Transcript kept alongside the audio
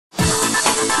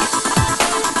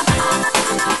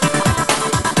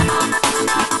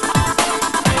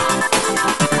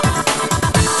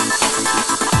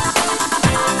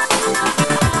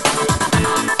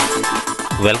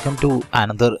Welcome to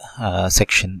another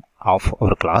section of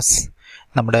our class.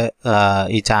 നമ്മുടെ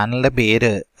ഈ ചാനലിൻ്റെ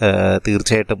പേര്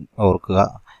തീർച്ചയായിട്ടും ഓർക്കുക.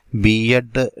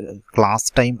 B.Ed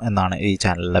ക്ലാസ് ടൈം എന്നാണ് ഈ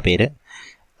ചാനലിൻ്റെ പേര്.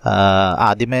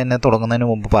 ആദ്യമേ തന്നെ തുടങ്ങുന്നതിന്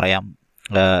മുമ്പ് പറയാം,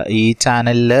 ഈ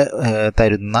ചാനലിൽ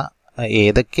തരുന്ന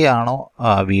ഏതൊക്കെയാണോ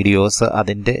വീഡിയോസ്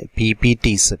അതിൻ്റെ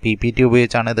PPT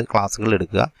ഉപയോഗിച്ചാണ് ഇത് ക്ലാസ്സുകൾ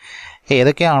എടുക്കുക.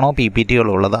 ഏതൊക്കെയാണോ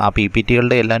PPTകളുള്ളത് ആ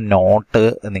PPTകളുടെ എല്ലാം നോട്ട്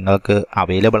നിങ്ങൾക്ക്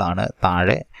അവൈലബിൾ ആണ്.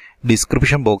 താഴെ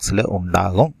ഡിസ്ക്രിപ്ഷൻ ബോക്സിൽ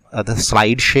ഉണ്ടാകും. അത്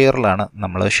സ്ലൈഡ് ഷെയറിലാണ്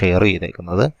നമ്മൾ ഷെയർ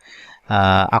ചെയ്തേക്കുന്നത്.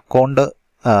 അക്കൗണ്ട്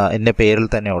എൻ്റെ പേരിൽ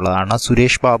തന്നെ ഉള്ളതാണ്.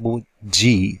 സുരേഷ് ബാബു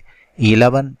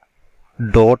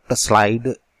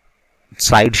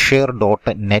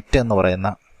G11.slideshare.net എന്ന് പറയുന്ന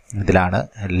ഇതിലാണ്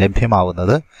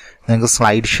ലഭ്യമാവുന്നത്. നിങ്ങൾക്ക്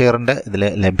സ്ലൈഡ് ഷെയറിൻ്റെ ഇതിൽ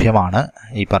ലഭ്യമാണ്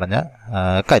ഈ പറഞ്ഞ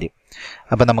കാര്യം.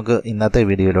 അപ്പം നമുക്ക് ഇന്നത്തെ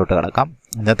വീഡിയോയിലോട്ട് കിടക്കാം.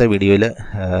 ഇന്നത്തെ വീഡിയോയിൽ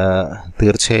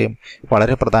തീർച്ചയായും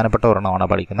വളരെ പ്രധാനപ്പെട്ട ഒരെണ്ണമാണ്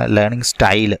പഠിക്കുന്നത്. Learning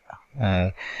style,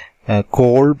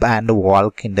 KOLB and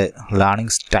VAK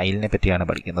learning സ്റ്റൈലിനെ പറ്റിയാണ്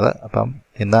പഠിക്കുന്നത്. അപ്പം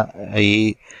ഇന്ന്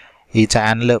ഈ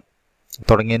ചാനൽ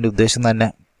തുടങ്ങിയതിൻ്റെ ഉദ്ദേശം തന്നെ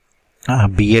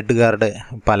B.Edകാരുടെ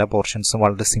പല പോർഷൻസും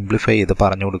വളരെ സിംപ്ലിഫൈ ചെയ്ത്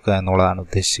പറഞ്ഞു കൊടുക്കുക എന്നുള്ളതാണ്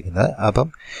ഉദ്ദേശിക്കുന്നത്. അപ്പം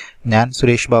ഞാൻ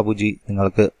സുരേഷ് ബാബുജി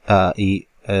നിങ്ങൾക്ക് ഈ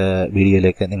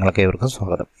വീഡിയോയിലേക്ക് നിങ്ങൾക്ക് ഏവർക്കും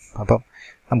സ്വാഗതം. അപ്പം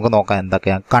നമുക്ക് നോക്കാം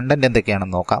എന്തൊക്കെയാണ് കണ്ടന്റ്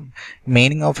എന്തൊക്കെയാണെന്ന് നോക്കാം.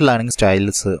 Meaning of learning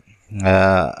styles,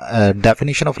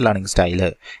 definition of learning style,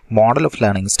 model of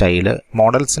learning style.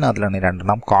 മോഡൽസിന് അതിലാണ്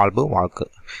രണ്ടെണ്ണം, KOLB, VAK.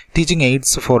 Teaching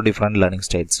AIDS four different learning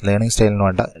styles. Learning സ്റ്റൈലിന്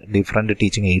വേണ്ട ഡിഫറെൻറ്റ്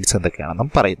ടീച്ചിങ് എയ്ഡ്സ് എന്തൊക്കെയാണെന്നും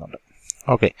പറയുന്നുണ്ട്.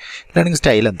 ഓക്കെ, ലേണിംഗ്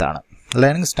സ്റ്റൈൽ എന്താണ്?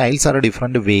 Learning styles R A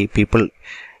different way people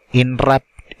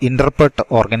interpret,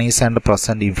 organise and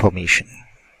present information.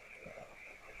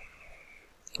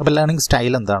 അപ്പോൾ learning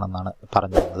style എന്താണെന്നാണ്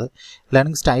പറഞ്ഞിരുന്നത്.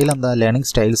 Learning style എന്താ? Learning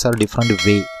styles are different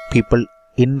way people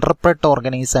interpret,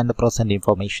 organise and present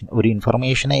information. ഒരു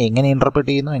ഇൻഫർമേഷനെ എങ്ങനെ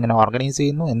interpret ചെയ്യുന്നു, എങ്ങനെ organise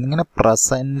ചെയ്യുന്നു, എങ്ങനെ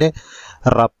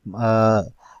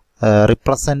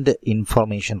റിപ്രസെൻറ്റ്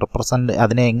ഇൻഫർമേഷൻ,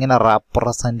 അതിനെ എങ്ങനെ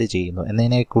റെപ്രസെൻറ്റ് ചെയ്യുന്നു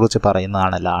എന്നതിനെക്കുറിച്ച്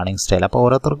പറയുന്നതാണ് ലേണിംഗ് സ്റ്റൈൽ. അപ്പോൾ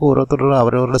ഓരോരുത്തർക്കും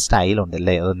അവരവരുടെ സ്റ്റൈലുണ്ട്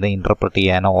അല്ലേ? അതിനെ ഇൻ്റർപ്രറ്റ്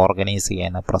ചെയ്യാനോ ഓർഗനൈസ്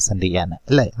ചെയ്യാനോ പ്രസൻറ്റ് ചെയ്യാനോ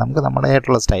അല്ലേ? നമുക്ക്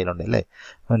നമ്മുടേതായിട്ടുള്ള സ്റ്റൈലുണ്ട് അല്ലേ?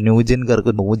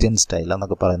 ന്യൂജൻകാർക്ക് ന്യൂജൻ സ്റ്റൈൽ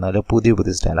എന്നൊക്കെ പറയുന്ന പോലെ പുതിയ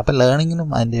സ്റ്റൈൽ. അപ്പോൾ ലേണിങ്ങിനും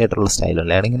അതിൻ്റെതായിട്ടുള്ള സ്റ്റൈലുണ്ട്.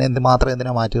 ലേണിങ്ങിനെ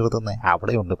എന്തിനാ മാറ്റി നിർത്തുന്നത്?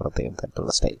 അവിടെയുണ്ട് പ്രത്യേക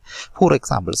തരത്തിലുള്ള style. For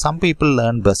example, some people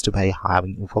learn best bye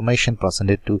having information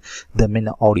presented to them in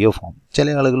audio form. ചില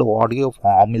ആളുകൾ ഓഡിയോ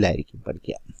ഫോമിലായിരിക്കും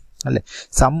പഠിക്കുക അല്ലേ?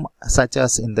 Some such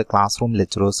as in the class room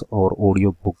lecturers or audio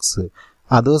books.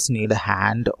 Others need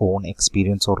hand on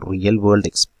experience or real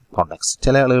world context.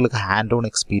 ചില ആളുകൾക്ക് hand on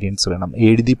experience വേണം,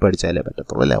 എഴുതി പഠിച്ചാലേ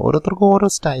പറ്റത്തുള്ളൂ അല്ലേ? ഓരോരുത്തർക്കും ഓരോ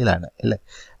സ്റ്റൈലാണ് അല്ലേ?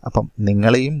 അപ്പം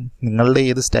നിങ്ങളുടെ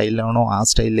ഏത് സ്റ്റൈലാണോ ആ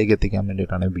സ്റ്റൈലിലേക്ക് എത്തിക്കാൻ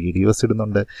വേണ്ടിയിട്ടാണ് വീഡിയോസ്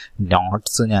ഇടുന്നുണ്ട്,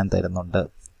 നോട്ട്സ് ഞാൻ തരുന്നുണ്ട്.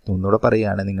 ഒന്നുകൂടെ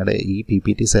പറയുകയാണ്, നിങ്ങളുടെ ഈ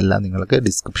PPTs എല്ലാം നിങ്ങൾക്ക്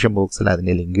ഡിസ്ക്രിപ്ഷൻ ബോക്സിൽ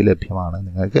അതിൻ്റെ ലിങ്ക് ലഭ്യമാണ്.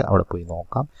 നിങ്ങൾക്ക് അവിടെ പോയി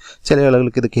നോക്കാം. ചില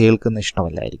ആളുകൾക്ക് ഇത് കേൾക്കുന്ന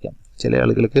ഇഷ്ടമല്ലായിരിക്കും, ചില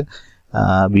ആളുകൾക്ക്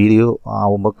വീഡിയോ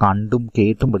ആവുമ്പോൾ കണ്ടും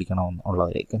കേട്ടും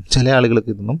പഠിക്കണമെന്നുള്ളവരായിരിക്കും, ചില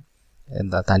ആളുകൾക്ക് ഇതൊന്നും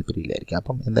താല്പര്യമില്ലായിരിക്കും.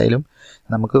 അപ്പം എന്തായാലും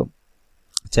നമുക്ക്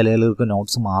ചില ആളുകൾക്ക്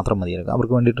നോട്ട്സ് മാത്രം മതിയായിരിക്കും.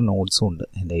 അവർക്ക് വേണ്ടിയിട്ട് നോട്ട്സും ഉണ്ട്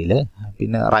എൻ്റെ കയ്യിൽ.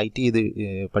 പിന്നെ റൈറ്റ് ചെയ്ത്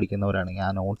പഠിക്കുന്നവരാണെങ്കിൽ ആ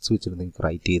നോട്ട്സ് വെച്ചിട്ട് നിങ്ങൾക്ക്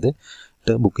റൈറ്റ് ചെയ്തിട്ട്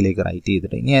ബുക്കിലേക്ക് റൈറ്റ്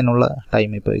ചെയ്തിട്ട് ഇനി അതിനുള്ള ടൈം,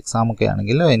 ഇപ്പോൾ എക്സാമൊക്കെ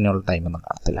ആണെങ്കിൽ അതിനുള്ള ടൈമൊന്നും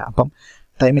കാണത്തില്ല. അപ്പം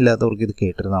ടൈമില്ലാത്തവർക്ക് ഇത്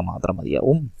കേട്ടിരുന്നാൽ മാത്രം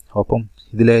മതിയാവും. അപ്പം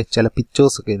ഇതിൽ ചില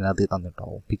പിക്ചേഴ്സൊക്കെ ഇതിനകത്ത്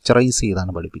തന്നിട്ടാവും. പിക്ചറൈസ്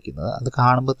ചെയ്താണ് പഠിപ്പിക്കുന്നത്. അത്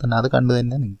കാണുമ്പോൾ തന്നെ, അത് കണ്ട്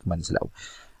തന്നെ നിങ്ങൾക്ക് മനസ്സിലാവും.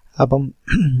 അപ്പം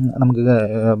നമുക്ക്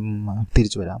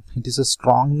തിരിച്ചു വരാം. It is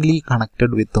strongly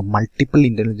connected with multiple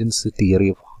intelligence theory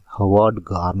of Howard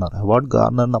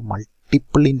ഗാർണറിൻ്റെ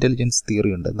multiple intelligence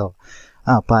theory ഉണ്ട്. എന്തോ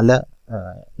പല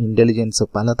ഇൻ്റലിജൻസ്,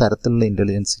 പല തരത്തിലുള്ള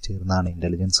ഇൻ്റലിജൻസ് ചേർന്നാണ്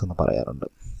ഇൻ്റലിജൻസ് എന്ന് പറയാറുണ്ട്.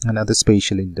 അതിനകത്ത്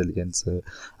സ്പേഷ്യൽ ഇൻ്റലിജൻസ്,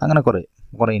 അങ്ങനെ കുറേ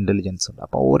ഇൻ്റലിജൻസ് ഉണ്ട്.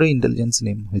 അപ്പോൾ ഓരോ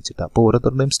ഇൻ്റലിജൻസിനെയും വെച്ചിട്ട് അപ്പോൾ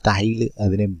ഓരോരുത്തരുടെയും സ്റ്റൈല്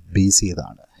അതിനെ ബേസ്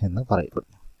ചെയ്താണ് എന്ന്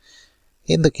പറയപ്പെടുന്നു.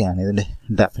 എന്തൊക്കെയാണ് ഇതിൻ്റെ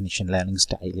definition? Learning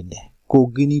സ്റ്റൈലിൻ്റെ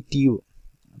cognitive,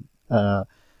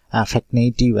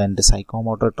 അഫക്നേറ്റീവ് and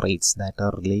psychomotor traits that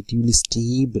are relatively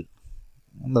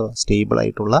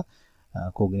സ്റ്റേബിളായിട്ടുള്ള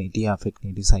cognitive,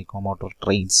 അഫക്നേറ്റീവ്, psychomotor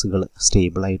ട്രേറ്റ്സുകൾ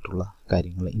സ്റ്റേബിളായിട്ടുള്ള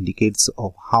കാര്യങ്ങൾ indicates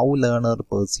of how learner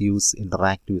perceives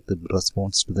interact with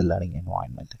response to the learning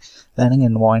environment. Learning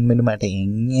എൻവയോൺമെൻറ്റുമായിട്ട്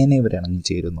എങ്ങനെ ഇവർ ഇണങ്ങി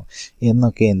ചേരുന്നു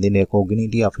എന്നൊക്കെ എന്തിൻ്റെ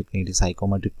കോഗ്നിറ്റീവ്, അഫക്നേറ്റീവ്,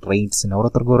 സൈക്കോമോട്ടീവ് ട്രേറ്റ്സിന്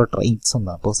ഓരോരുത്തർക്കും ഓരോ ട്രേറ്റ്സ്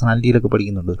ഉണ്ട്. പേഴ്സണാലിറ്റിയിലൊക്കെ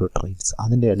പഠിക്കുന്നുണ്ട് ഓരോ ട്രേറ്റ്സ്.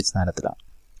 അതിൻ്റെ അടിസ്ഥാനത്തിലാണ്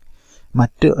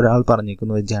ഒരാൾ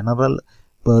പറഞ്ഞിരിക്കുന്നത് general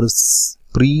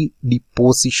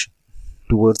പ്രീഡിപ്പോസിഷൻ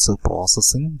towards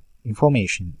processing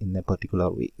information in A particular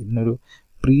way. ഇതിനൊരു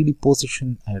പ്രീഡിപ്പോസിഷൻ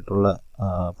ആയിട്ടുള്ള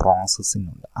പ്രോസസ്സിംഗ്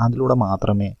ഉണ്ട്. അതിലൂടെ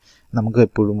മാത്രമേ നമുക്ക്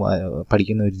എപ്പോഴും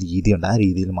പഠിക്കുന്ന ഒരു രീതിയുണ്ട്. ആ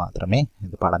രീതിയിൽ മാത്രമേ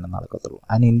ഇത് പഠനം നടക്കത്തുള്ളൂ.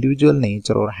 An individual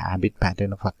nature or habit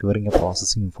pattern of acquiring A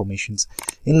processing informations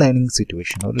in learning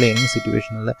situation. ഒരു ലേണിംഗ്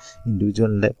സിറ്റുവേഷനിൽ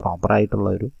ഇൻഡിവിജ്വലിൻ്റെ പ്രോപ്പറായിട്ടുള്ള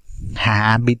ഒരു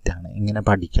ഹാബിറ്റാണ്, എങ്ങനെ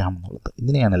പഠിക്കാം എന്നുള്ളത്.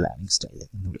 ഇതിനെയാണ് ലേണിംഗ് സ്റ്റൈൽ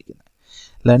എന്ന് വിളിക്കുന്നത്.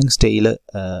 ലേണിംഗ് സ്റ്റൈല്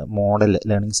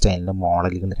ലേണിംഗ് സ്റ്റൈലിൻ്റെ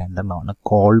മോഡലുകൾ രണ്ടെണ്ണമാണ്.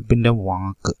 കോൾബിൻ്റെ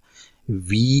വാക്ക്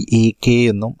VAK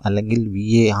എന്നും അല്ലെങ്കിൽ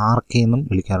VARK എന്നും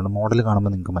വിളിക്കാറുണ്ട്. മോഡൽ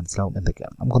കാണുമ്പോൾ നിങ്ങൾക്ക് മനസ്സിലാവും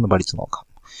എന്തൊക്കെയാണ്. നമുക്കൊന്ന് പഠിച്ചു നോക്കാം.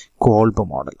 Kolb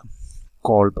model.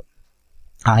 കോൾബ്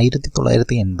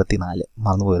 1984,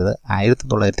 മറന്നു പോയത്,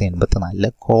 1984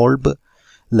 Kolb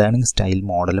learning style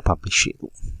model publish ചെയ്തു.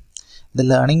 The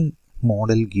learning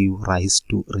model give rise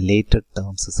to related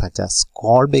terms such as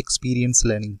KOLB experience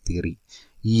learning theory,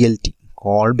 ELT,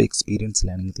 KOLB experience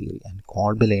learning theory, and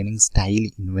KOLB learning style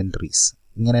inventories.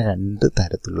 ഇങ്ങനെ രണ്ട്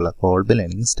തരത്തിലുള്ള KOLB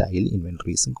learning style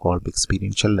inventories-ഉം KOLB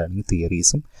experiential learning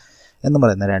theories-ഉം എന്ന്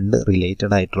പറയുന്ന രണ്ട്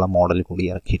related ആയിട്ടുള്ള model കൂടി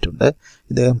ഇറക്കിയിട്ടുണ്ട്.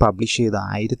 ഇദ്ദേഹം പബ്ലിഷ് ചെയ്ത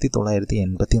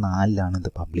 1984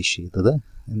 ഇത് പബ്ലിഷ് ചെയ്തത്.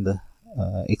 എന്ത്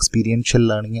എക്സ്പീരിയൻഷ്യൽ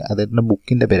ലേണിംഗ്, അതിൻ്റെ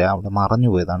ബുക്കിൻ്റെ പേര് അവിടെ മറഞ്ഞു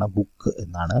പോയതാണ്, ബുക്ക്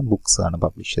എന്നാണ്, ബുക്സ് ആണ്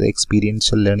പബ്ലിഷ് ചെയ്തത്.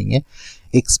 Experiential learning,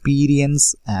 experience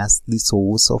as the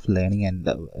source of learning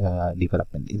and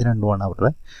development. ഇത് രണ്ടുമാണ്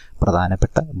അവരുടെ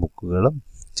പ്രധാനപ്പെട്ട ബുക്കുകളും.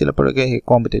 ചിലപ്പോഴൊക്കെ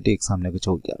കോമ്പറ്റേറ്റീവ് എക്സാമിനൊക്കെ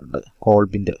ചോദിക്കാറുണ്ട്.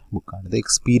 കോൾബിൻ്റെ ബുക്കാണ് ഇത്.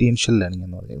 എക്സ്പീരിയൻഷ്യൽ ലേണിംഗ്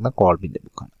എന്ന് പറയുന്നത് കോൾബിൻ്റെ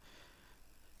ബുക്കാണ്.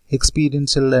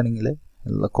 എക്സ്പീരിയൻഷ്യൽ ലേണിംഗിൽ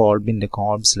ഉള്ള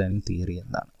കോൾബ്സ് ലേണിംഗ് തിയറി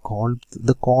എന്താണ്?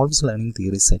 The KOLB's learning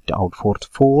theory set out for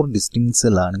 4 distinct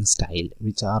learning style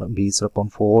which are based upon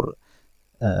 4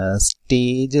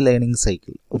 stage learning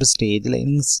cycle. ഒരു സ്റ്റേജ്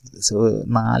ലേണിംഗ്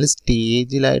 4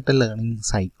 സ്റ്റേജിലായിട്ട് ലേണിംഗ്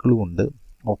സൈക്കിളും ഉണ്ട്.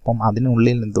 ഒപ്പം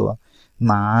അതിനുള്ളിൽ എന്തുവാ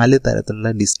 4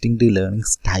 തരത്തിലുള്ള ഡിസ്റ്റിങ്ക്റ്റ് ലേണിംഗ്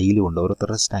സ്റ്റൈലും ഉണ്ട്.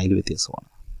 ഓരോരുത്തരുടെ സ്റ്റൈൽ വ്യത്യാസമാണ്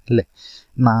അല്ലേ.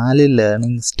 4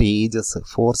 learning stages,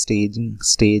 4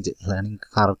 stage learning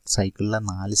correct സൈക്കിളിലെ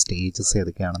 4 സ്റ്റേജസ്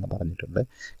ഏതൊക്കെയാണെന്ന് പറഞ്ഞിട്ടുണ്ട്.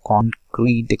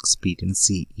 Concrete experience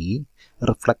CE,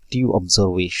 reflective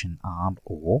observation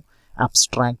RO,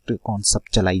 abstract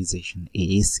കോൺസെപ്ച്വലൈസേഷൻ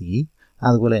AC,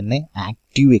 അതുപോലെ തന്നെ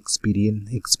ആക്റ്റീവ്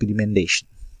എക്സ്പെരിമെൻറ്റേഷൻ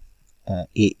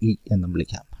AE എന്നും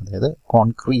വിളിക്കാം. അതായത്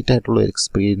കോൺക്രീറ്റ് ആയിട്ടുള്ള ഒരു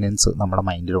എക്സ്പീരിയൻസ് നമ്മുടെ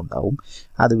മൈൻഡിലുണ്ടാവും,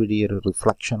 അതുവഴി ഒരു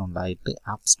റിഫ്ലക്ഷൻ ഉണ്ടായിട്ട്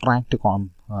അബ്സ്ട്രാക്റ്റ്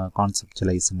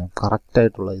കോൺസെപ്ച്വലൈസിന്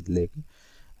കറക്റ്റായിട്ടുള്ള ഇതിലേക്ക്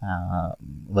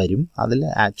വരും. അതിൽ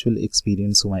ആക്ച്വൽ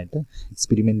എക്സ്പീരിയൻസുമായിട്ട്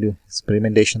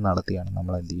എക്സ്പെരിമെൻറ്റേഷൻ നടത്തിയാണ്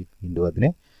നമ്മൾ എന്ത് ചെയ്യും, വീണ്ടും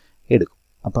അതിനെ എടുക്കും.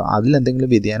 അപ്പോൾ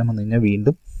അതിലെന്തെങ്കിലും വ്യതിയാനം വന്നു കഴിഞ്ഞാൽ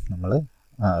വീണ്ടും നമ്മൾ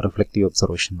റിഫ്ലക്റ്റീവ്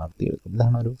ഒബ്സർവേഷൻ നടത്തിയെടുക്കും.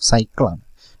 ഇതാണ് ഒരു സൈക്കിളാണ്.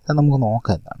 അത് നമുക്ക്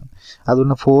നോക്കാം എന്താണ്.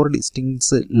 അതുകൊണ്ട് 4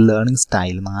 ഡിസ്റ്റിങ്ക്ട്സ് ലേണിംഗ്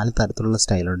സ്റ്റൈൽ, 4 തരത്തിലുള്ള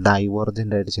സ്റ്റൈലുണ്ട്.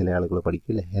 ഡൈവേർജൻ്റ് ആയിട്ട് ചില ആളുകൾ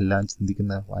പഠിക്കില്ലേ, എല്ലാം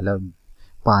ചിന്തിക്കുന്ന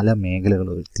പല മേഖലകൾ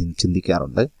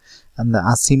ചിന്തിക്കാറുണ്ട്. എന്താ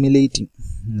അസിമിലേറ്റിംഗ്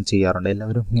ചെയ്യാറുണ്ട്,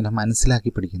 എല്ലാവരും ഇങ്ങനെ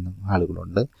മനസ്സിലാക്കി പഠിക്കുന്ന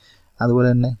ആളുകളുണ്ട്. അതുപോലെ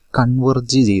തന്നെ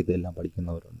കൺവെർജ് ചെയ്ത് എല്ലാം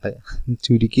പഠിക്കുന്നവരുണ്ട്.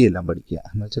 ചുരുക്കി എല്ലാം പഠിക്കുക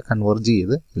എന്ന് വെച്ചാൽ കൺവെർജ്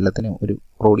ചെയ്ത് എല്ലാത്തിനെയും ഒരു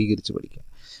ക്രോഡീകരിച്ച് പഠിക്കുക.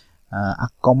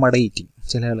 അക്കോമഡേറ്റിംഗ്,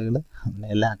 ചില ആളുകൾ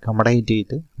എല്ലാം അക്കോമഡേറ്റ്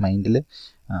ചെയ്തിട്ട് മൈൻഡിൽ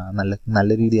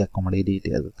നല്ല രീതിയിൽ അക്കോമഡേറ്റ്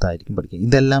ചെയ്തായിരിക്കും പഠിക്കുക.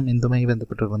 ഇതെല്ലാം എന്തുമായി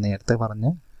ബന്ധപ്പെട്ടുള്ള നേരത്തെ പറഞ്ഞ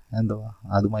എന്തുവാ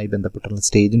അതുമായി ബന്ധപ്പെട്ടുള്ള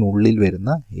സ്റ്റേജിനുള്ളിൽ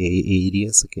വരുന്ന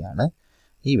ഏരിയസൊക്കെയാണ്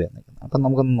ഈ വരുന്നത്. അപ്പം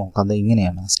നമുക്കൊന്ന് നോക്കാം അത്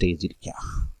എങ്ങനെയാണ് സ്റ്റേജ് ഇരിക്കുക.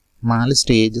 4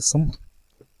 സ്റ്റേജസും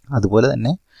അതുപോലെ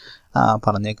തന്നെ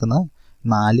പറഞ്ഞേക്കുന്ന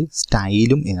 4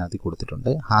 സ്റ്റൈലും ഇതിനകത്ത്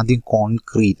കൊടുത്തിട്ടുണ്ട്. ആദ്യം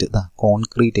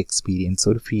കോൺക്രീറ്റ് എക്സ്പീരിയൻസ്,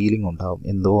 ഒരു ഫീലിംഗ് ഉണ്ടാവും,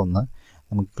 എന്തോ ഒന്ന്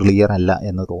നമുക്ക് ക്ലിയർ അല്ല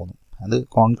എന്ന് തോന്നും. അത്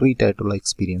കോൺക്രീറ്റ് ആയിട്ടുള്ള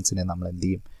എക്സ്പീരിയൻസിനെ നമ്മൾ എന്ത്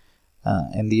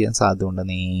ചെയ്യാൻ സാധ്യതയുണ്ട്,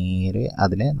 നേരെ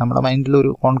അതിനെ നമ്മുടെ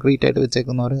മൈൻഡിലൊരു കോൺക്രീറ്റ് ആയിട്ട്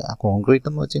വെച്ചേക്കുന്ന ഒരു കോൺക്രീറ്റ്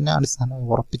എന്ന് വെച്ച് കഴിഞ്ഞാൽ അടിസ്ഥാനം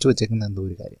ഉറപ്പിച്ച് വെച്ചേക്കുന്ന എന്തോ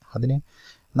ഒരു കാര്യം, അതിനെ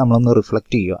നമ്മളൊന്ന്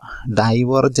റിഫ്ലക്റ്റ് ചെയ്യുക.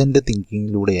 ഡൈവേർജൻ്റ്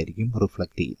തിങ്കിങ്ങിലൂടെ ആയിരിക്കും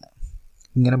റിഫ്ലക്റ്റ് ചെയ്യുന്നത്.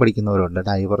 ഇങ്ങനെ പഠിക്കുന്നവരുണ്ട്.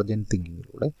 ഡൈവേർജൻ്റ്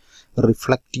തിങ്കിങ്ങിലൂടെ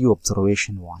റിഫ്ലക്റ്റീവ്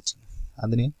ഒബ്സർവേഷൻ വാച്ചിങ്,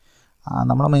 അതിന്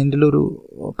നമ്മുടെ മൈൻഡിലൊരു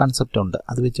കൺസെപ്റ്റ് ഉണ്ട്,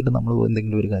 അത് വെച്ചിട്ട് നമ്മൾ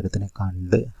എന്തെങ്കിലും ഒരു കാര്യത്തിനെ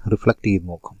കണ്ട് റിഫ്ലക്റ്റ് ചെയ്ത്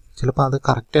നോക്കും. ചിലപ്പോൾ അത്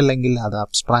കറക്റ്റ് അല്ലെങ്കിൽ അത്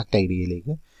അബ്സ്ട്രാക്റ്റ്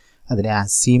ഐഡിയയിലേക്ക് അതിനെ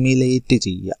അസിമിലേറ്റ്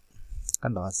ചെയ്യുക.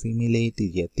 കണ്ടോ, അസിമിലേറ്റ്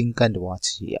ചെയ്യുക, തിങ്ക് ആൻഡ് വാച്ച്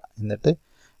ചെയ്യുക. എന്നിട്ട്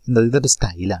ഇതൊരു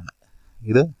സ്റ്റൈലാണ്.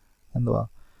 ഇത് എന്തുവാ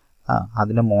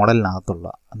അതിൻ്റെ മോഡലിനകത്തുള്ള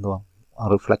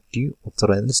റിഫ്ലക്റ്റീവ്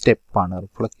ഒബ്സർവേഷൻ സ്റ്റെപ്പാണ്.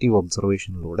 റിഫ്ലക്റ്റീവ്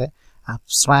ഒബ്സർവേഷനിലൂടെ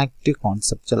അബ്സ്ട്രാക്റ്റ്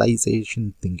കോൺസെപ്ച്വലൈസേഷൻ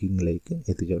തിങ്കിങ്ങിലേക്ക്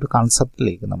എത്തിച്ചേരും, ഒരു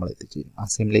കൺസെപ്റ്റിലേക്ക് നമ്മൾ എത്തിച്ചേരും.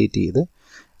 അസിമുലേറ്റ് ചെയ്ത്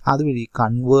അതുവഴി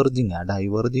കൺവേർജിങ്,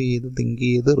 ഡൈവേർജ് ചെയ്ത് തിങ്ക്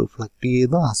ചെയ്ത് റിഫ്ലക്റ്റ്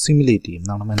ചെയ്ത് അസിമുലേറ്റ് ചെയ്യും.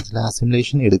 നമ്മുടെ മനസ്സിൽ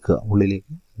അസിമുലേഷൻ എടുക്കുക,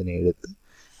 ഉള്ളിലേക്ക് അതിനെ എടുത്ത്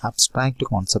അബ്സ്ട്രാക്റ്റ്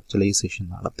കോൺസെപ്ച്വലൈസേഷൻ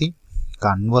നടത്തി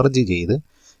കൺവേർജ് ചെയ്ത്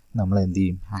നമ്മൾ എന്ത്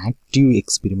ചെയ്യും, ആക്റ്റീവ്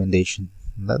എക്സ്പെരിമെൻറ്റേഷൻ,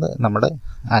 അതായത് നമ്മുടെ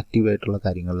ആക്റ്റീവായിട്ടുള്ള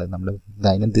കാര്യങ്ങളിൽ നമ്മുടെ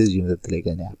ദൈനംദിന ജീവിതത്തിലേക്ക്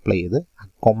അതിനെ അപ്ലൈ ചെയ്ത്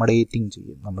അക്കോമഡേറ്റിംഗ്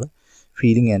ചെയ്യും. നമ്മൾ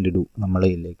ഫീലിംഗ് ആൻഡ് ഡു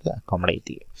നമ്മളിലേക്ക് അക്കോമഡേറ്റ്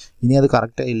ചെയ്യും. ഇനി അത്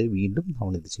കറക്റ്റ് ആയില്ലേ വീണ്ടും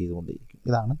നമ്മളിത് ചെയ്തുകൊണ്ടിരിക്കും.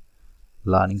 ഇതാണ്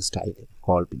ലേണിംഗ് സ്റ്റൈൽ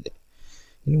കോൾബിൻ്റെ.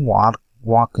 ഇനി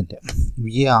വാക്കിൻ്റെ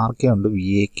VARK ഉണ്ട്,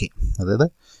 VAK, അതായത്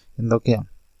എന്തൊക്കെയാണ്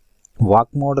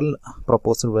വാക്ക് മോഡൽ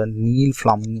പ്രൊപ്പോസൽ നീൽ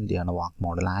ഫ്ലമിങ്ങിൻ്റെയാണ് വാക്ക്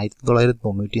മോഡൽ.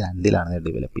 1992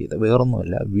 ഡെവലപ്പ് ചെയ്തത്.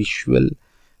 വേറൊന്നുമല്ല, visual,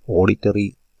 auditory,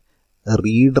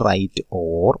 read, right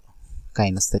or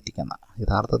kinesthetic എന്ന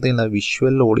യഥാർത്ഥത്തിൽ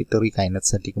വിഷ്വൽ ഓഡിറ്ററി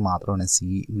കൈനസ്തെറ്റിക് മാത്രമാണ്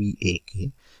CVAK.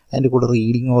 അതിൻ്റെ കൂടെ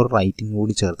റീഡിങ് ഓർ റൈറ്റിംഗ്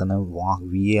കൂടി ചേർത്താണ്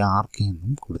VARK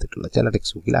എന്നും കൊടുത്തിട്ടുള്ളത്. ചില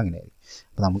ടെക്സ്റ്റ് ബുക്കിൽ അങ്ങനെയായിരിക്കും.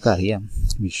 അപ്പോൾ നമുക്കറിയാം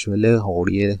വിഷ്വൽ,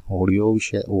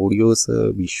 ഓഡിയോസ്,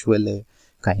 വിഷ്വൽ,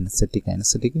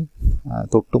 കൈനസ്തെറ്റിക്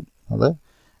തൊട്ടും അത്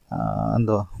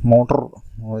മോട്ടോർ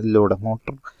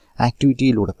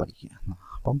ആക്ടിവിറ്റിയിലൂടെ പഠിക്കുക.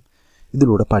 അപ്പം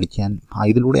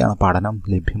ഇതിലൂടെയാണ് പഠനം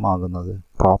ലഭ്യമാകുന്നത്,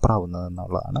 പ്രോപ്പറാവുന്നത്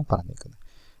എന്നുള്ളതാണ് പറഞ്ഞിരിക്കുന്നത്.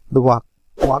 ഇത്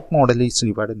വാക്ക് model is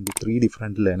divided into 3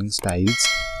 different learning styles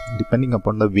depending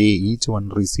upon the way each one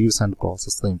receives and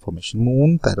process the information.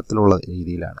 3 തരത്തിലുള്ള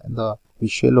രീതിയിലാണ്.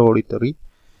 വിഷ്വൽ, ഓഡിറ്ററി,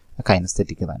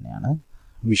 കൈനസ്തെറ്റിക് തന്നെയാണ്.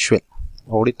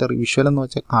 വിഷ്വൽ എന്ന്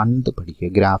വെച്ചാൽ കണ്ട് പഠിക്കുക,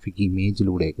 ഗ്രാഫിക്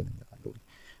ഇമേജിലൂടെയൊക്കെ നിങ്ങൾ കണ്ടുപിടിക്കും.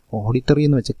 ഓഡിറ്ററി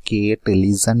എന്ന് വെച്ചാൽ കേട്ട്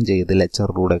ലിസൺ ചെയ്ത്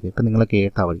ലെക്ചറിലൂടെയൊക്കെ ഇപ്പം നിങ്ങൾ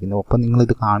കേട്ടാണ് പഠിക്കുന്നത്. ഒപ്പം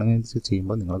നിങ്ങളിത് കാണുകയും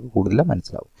ചെയ്യുമ്പോൾ നിങ്ങൾക്ക് കൂടുതൽ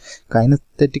മനസ്സിലാവും.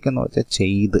 കൈനസ്തെറ്റിക് എന്ന് വെച്ചാൽ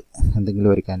ചെയ്ത് എന്തെങ്കിലും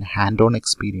ഒരു ഹാൻഡ് ഓൺ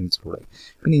എക്സ്പീരിയൻസിലൂടെ.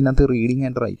 പിന്നെ ഇതിനകത്ത് റീഡിങ്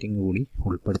ആൻഡ് റൈറ്റിംഗ് കൂടി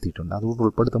ഉൾപ്പെടുത്തിയിട്ടുണ്ട്. അതുകൊണ്ട്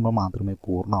ഉൾപ്പെടുത്തുമ്പോൾ മാത്രമേ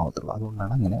പൂർണ്ണമാവത്തുള്ളൂ.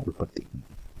 അതുകൊണ്ടാണ് അങ്ങനെ ഉൾപ്പെടുത്തിയിരിക്കുന്നത്.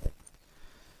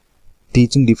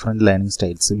 Teaching different learning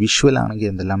styles. Visual ആണെങ്കിൽ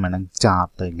എന്തെല്ലാം വേണം?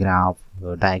 Chart, graph,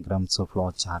 diagrams, flow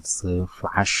charts,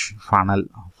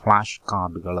 flash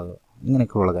കാർഡുകൾ,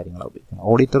 ഇങ്ങനെയൊക്കെയുള്ള കാര്യങ്ങളാണ് ഉപയോഗിക്കുന്നത്.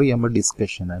 ഓഡിറ്ററി ആകുമ്പോൾ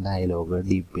discussion, dialogue,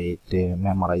 debate,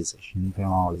 memorisation,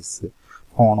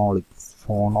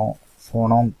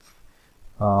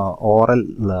 oral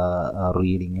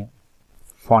reading,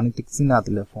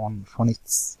 ഫോണിറ്റിക്സിനകത്തിലെ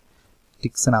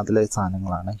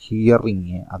സാധനങ്ങളാണ്.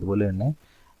 ഹിയറിങ്, അതുപോലെ തന്നെ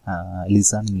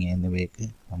ലിസണിങ് എന്നിവയൊക്കെ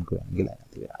നമുക്ക് വേണമെങ്കിൽ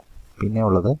അതിനകത്ത് വരാം. പിന്നെ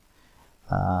ഉള്ളത്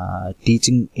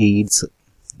ടീച്ചിങ് എയ്ഡ്സ്,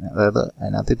 അതായത്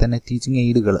അതിനകത്ത് തന്നെ ടീച്ചിങ്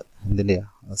എയ്ഡുകൾ എന്തിൻ്റെയാണ്?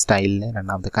 സ്റ്റൈലിന്.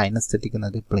 രണ്ടാമത്തെ കൈനസ്തെറ്റിക്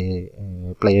എന്നത്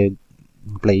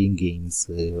playing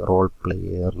games, role play,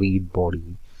 read body,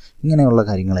 ഇങ്ങനെയുള്ള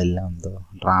കാര്യങ്ങളെല്ലാം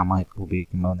ഡ്രാമ ഒക്കെ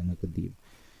ഉപയോഗിക്കുമ്പോൾ നിങ്ങൾക്ക് എന്ത് ചെയ്യും?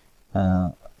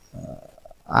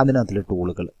 അതിനകത്തിലെ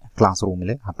ടൂളുകൾ, ക്ലാസ്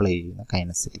റൂമിൽ അപ്ലൈ ചെയ്യുന്ന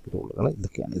കൈനസ്തെറ്റിക് ടൂളുകൾ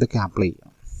ഇതൊക്കെ അപ്ലൈ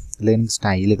ചെയ്യണം. ലേണിംഗ്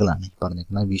സ്റ്റൈലുകളാണ് ഈ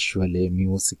പറഞ്ഞിരിക്കുന്നത്. Visual,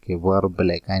 music, verbal,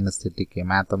 kinesthetic,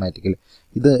 mathematical.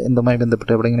 ഇത് എന്തുമായി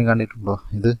ബന്ധപ്പെട്ട് എവിടെയെങ്കിലും കണ്ടിട്ടുണ്ടോ?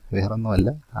 ഇത് വേറൊന്നുമല്ല,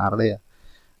 ആരുടെയാണ്?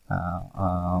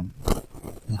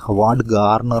 ഹവാർഡ്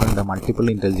ഗാർണറിൻ്റെ മൾട്ടിപ്പിൾ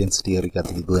ഇൻ്റലിജൻസ്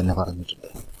തിയറിക്കകത്ത് ഇത് തന്നെ പറഞ്ഞിട്ടുണ്ട്.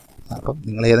 അപ്പം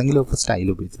നിങ്ങൾ ഏതെങ്കിലുമൊക്കെ സ്റ്റൈൽ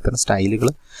ഉപയോഗിച്ച് ഇത്തരം സ്റ്റൈലുകൾ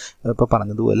ഇപ്പോൾ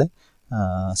പറഞ്ഞതുപോലെ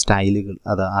സ്റ്റൈലുകൾ,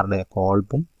 അത് ആരുടെ?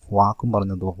 കോൾബും വാക്ക്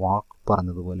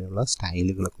പറഞ്ഞതുപോലെയുള്ള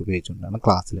സ്റ്റൈലുകളൊക്കെ ഉപയോഗിച്ചുകൊണ്ടാണ്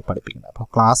ക്ലാസ്സിൽ പഠിപ്പിക്കുന്നത്. അപ്പോൾ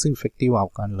ക്ലാസ് ഇഫക്റ്റീവ്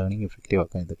ആക്കാൻ, ലേണിംഗ് ഇഫക്റ്റീവ്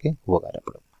ആക്കാൻ ഇതൊക്കെ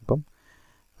ഉപകാരപ്പെടും. അപ്പം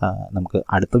നമുക്ക്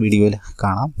അടുത്ത വീഡിയോയിൽ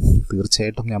കാണാം.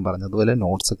 തീർച്ചയായിട്ടും ഞാൻ പറഞ്ഞതുപോലെ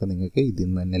നോട്ട്സൊക്കെ നിങ്ങൾക്ക് ഇതിൽ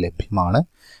നിന്ന് തന്നെ ലഭ്യമാണ്.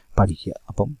 പഠിക്കുക.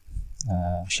 അപ്പം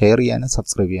ഷെയർ ചെയ്യാനും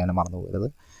സബ്സ്ക്രൈബ് ചെയ്യാനും മറന്നു പോകരുത്.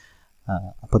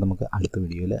 അപ്പോൾ നമുക്ക് അടുത്ത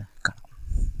വീഡിയോയിൽ കാണാം.